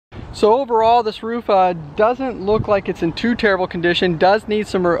So overall, this roof doesn't look like it's in too terrible condition. Does need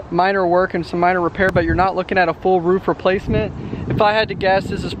some minor work and some minor repair, but you're not looking at a full roof replacement. If I had to guess,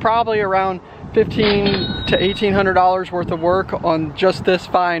 this is probably around $1,500 to $1,800 worth of work on just this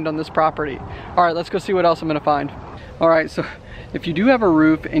find on this property. All right, let's go see what else I'm gonna find. All right, so if you do have a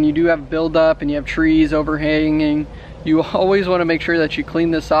roof and you do have buildup and you have trees overhanging, you always want to make sure that you clean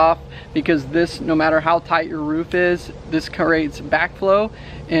this off, because this, no matter how tight your roof is, this creates backflow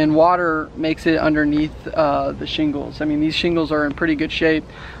and water makes it underneath the shingles. I mean, these shingles are in pretty good shape.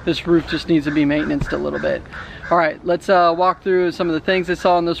 This roof just needs to be maintained a little bit. All right, let's walk through some of the things I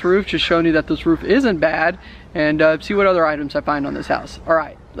saw on this roof, just showing you that this roof isn't bad, and see what other items I find on this house. All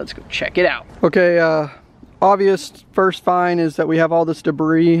right, let's go check it out. Okay, obvious first find is that we have all this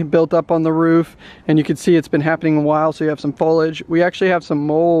debris built up on the roof, and you can see it's been happening a while, so you have some foliage. We actually have some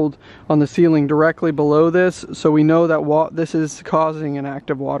mold on the ceiling directly below this, so we know that this is causing an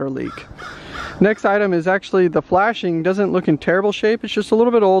active water leak. Next item is actually the flashing. Doesn't look in terrible shape, it's just a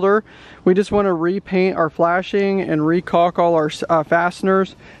little bit older. We just want to repaint our flashing and recaulk all our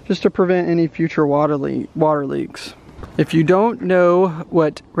fasteners just to prevent any future water leaks. If you don't know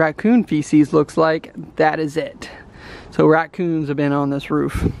what raccoon feces looks like, that is it. So raccoons have been on this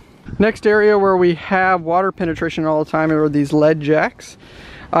roof. Next area where we have water penetration all the time are these lead jacks.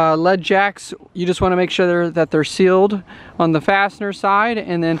 Lead jacks, you just want to make sure that they're sealed on the fastener side,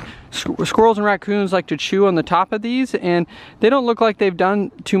 and then squirrels and raccoons like to chew on the top of these, and they don't look like they've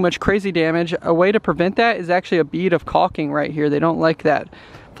done too much crazy damage. A way to prevent that is actually a bead of caulking right here. They don't like that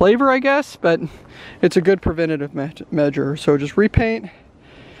flavor, I guess, but it's a good preventative measure. So just repaint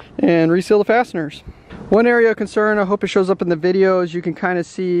and reseal the fasteners. One area of concern, I hope it shows up in the video, as you can kind of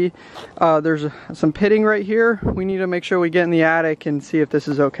see there's some pitting right here. We need to make sure we get in the attic and see if this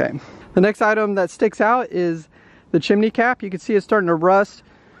is okay. The next item that sticks out is the chimney cap. You can see it's starting to rust.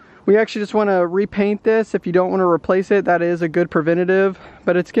 We actually just want to repaint this. If you don't want to replace it, that is a good preventative,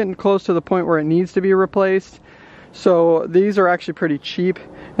 but it's getting close to the point where it needs to be replaced. So these are actually pretty cheap.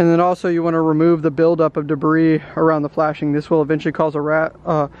 And then also you want to remove the buildup of debris around the flashing. This will eventually cause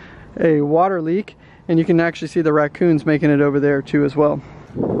a water leak, and you can actually see the raccoons making it over there too as well.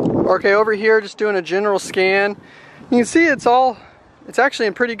 Okay, over here just doing a general scan. You can see it's actually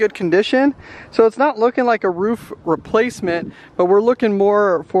in pretty good condition. So it's not looking like a roof replacement, but we're looking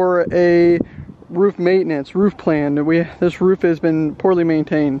more for a roof maintenance, roof plan. This roof has been poorly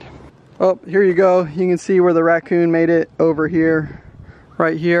maintained. Oh, here you go. You can see where the raccoon made it over here,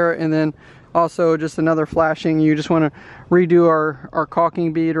 right here, and then also just another flashing. You just want to redo our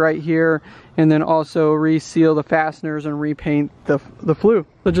caulking bead right here, and then also reseal the fasteners and repaint the flue.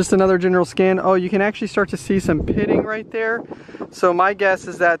 So just another general scan. Oh, you can actually start to see some pitting right there. So my guess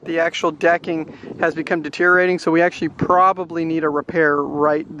is that the actual decking has become deteriorating, so we actually probably need a repair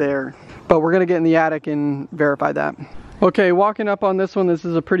right there. But we're gonna get in the attic and verify that. Okay, walking up on this one, this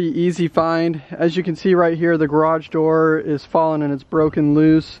is a pretty easy find. As you can see right here, the garage door is fallen and it's broken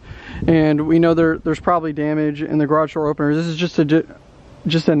loose. And we know there's probably damage in the garage door opener. This is just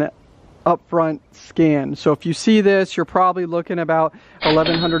an upfront scan. So if you see this, you're probably looking about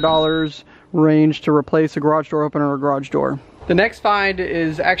 $1,100 range to replace a garage door opener or garage door. The next find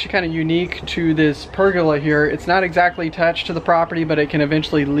is actually kind of unique to this pergola here. It's not exactly attached to the property, but it can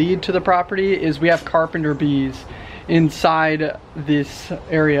eventually lead to the property. Is we have carpenter bees inside this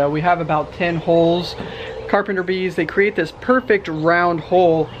area. We have about 10 holes. Carpenter bees, they create this perfect round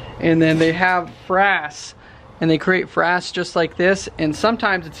hole, and then they have frass, and they create frass just like this, and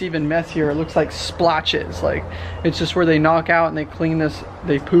sometimes it's even messier. It looks like splotches. Like, it's just where they knock out and they clean this,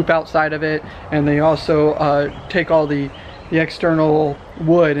 they poop outside of it, and they also take all the external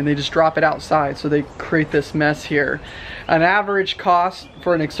wood and they just drop it outside, so they create this mess here. An average cost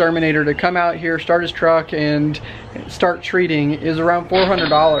for an exterminator to come out here, start his truck, and start treating is around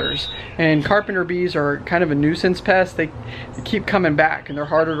 $400. And carpenter bees are kind of a nuisance pest. They keep coming back and they're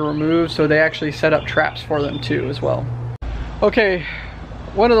harder to remove, so they actually set up traps for them too as well. Okay,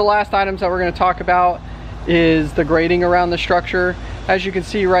 one of the last items that we're going to talk about is the grading around the structure. As you can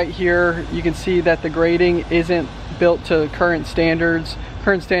see right here, you can see that the grading isn't built to current standards.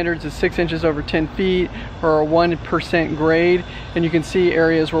 Current standards is 6 inches over 10 feet, or a 1% grade, and you can see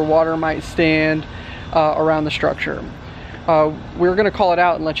areas where water might stand around the structure. We're going to call it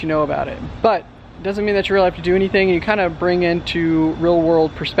out and let you know about it, but it doesn't mean that you really have to do anything. You kind of bring into real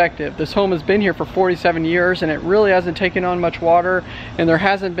world perspective. This home has been here for 47 years and it really hasn't taken on much water, and there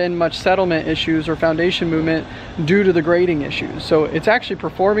hasn't been much settlement issues or foundation movement due to the grading issues. So it's actually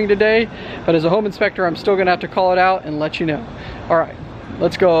performing today, but as a home inspector, I'm still going to have to call it out and let you know. All right,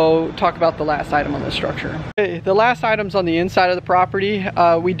 let's go talk about the last item on this structure. Okay, the last item's on the inside of the property.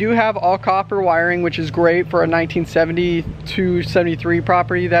 We do have all copper wiring, which is great for a 1972-73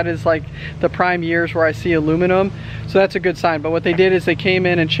 property. That is like the prime years where I see aluminum, so that's a good sign. But what they did is they came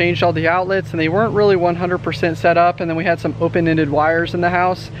in and changed all the outlets, and they weren't really 100% set up, and then we had some open-ended wires in the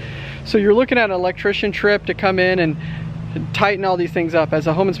house. So you're looking at an electrician trip to come in and tighten all these things up. As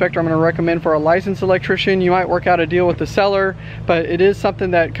a home inspector, I'm going to recommend for a licensed electrician. You might work out a deal with the seller, but it is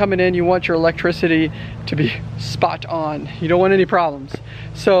something that coming in, you want your electricity to be spot on. You don't want any problems.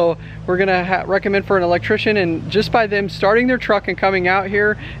 So we're going to recommend for an electrician, and just by them starting their truck and coming out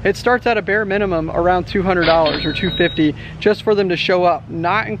here, it starts at a bare minimum around $200 or $250 just for them to show up,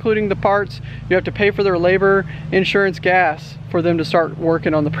 not including the parts. You have to pay for their labor, insurance, gas for them to start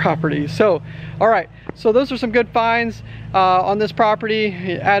working on the property. So, all right, so those are some good finds on this property.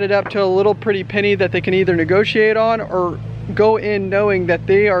 It added up to a little pretty penny that they can either negotiate on or go in knowing that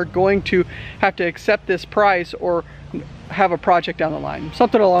they are going to have to accept this price or have a project down the line,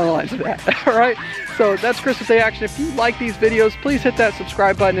 something along the lines of that. All right, so that's Chris with Day Action. If you like these videos, please hit that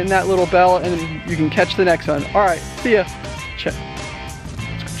subscribe button and that little bell, and you can catch the next one. All right, see ya.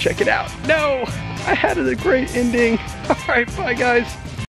 Check it out. No, I had a great ending. All right, bye guys.